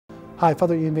Hi,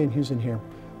 Father Ian Van Heusen here.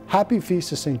 Happy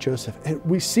Feast of St. Joseph. And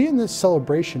we see in this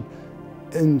celebration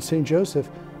in St. Joseph,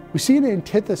 we see an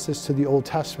antithesis to the Old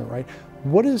Testament, right?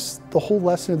 What is the whole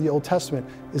lesson of the Old Testament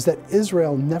is that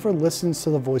Israel never listens to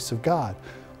the voice of God.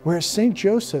 Whereas St.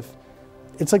 Joseph,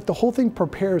 it's like the whole thing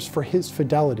prepares for his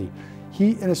fidelity.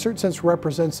 He, in a certain sense,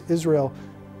 represents Israel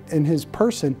in his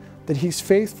person, that he's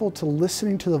faithful to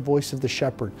listening to the voice of the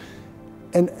shepherd.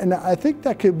 And I think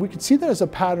that we could see that as a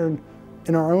pattern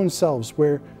in our own selves,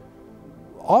 where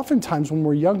oftentimes when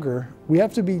we're younger, we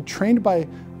have to be trained by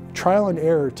trial and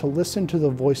error to listen to the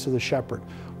voice of the shepherd.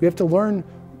 We have to learn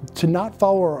to not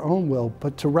follow our own will,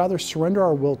 but to rather surrender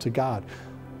our will to God.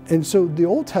 And so the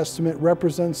Old Testament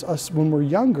represents us when we're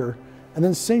younger, and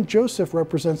then St. Joseph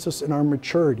represents us in our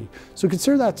maturity. So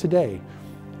consider that today.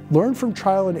 Learn from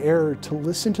trial and error to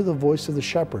listen to the voice of the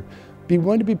shepherd. Be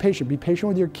willing to be patient. Be patient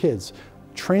with your kids.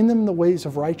 Train them in the ways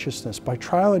of righteousness by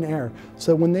trial and error,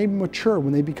 so that when they mature,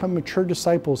 when they become mature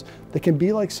disciples, they can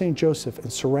be like St. Joseph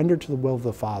and surrender to the will of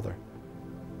the Father.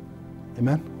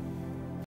 Amen?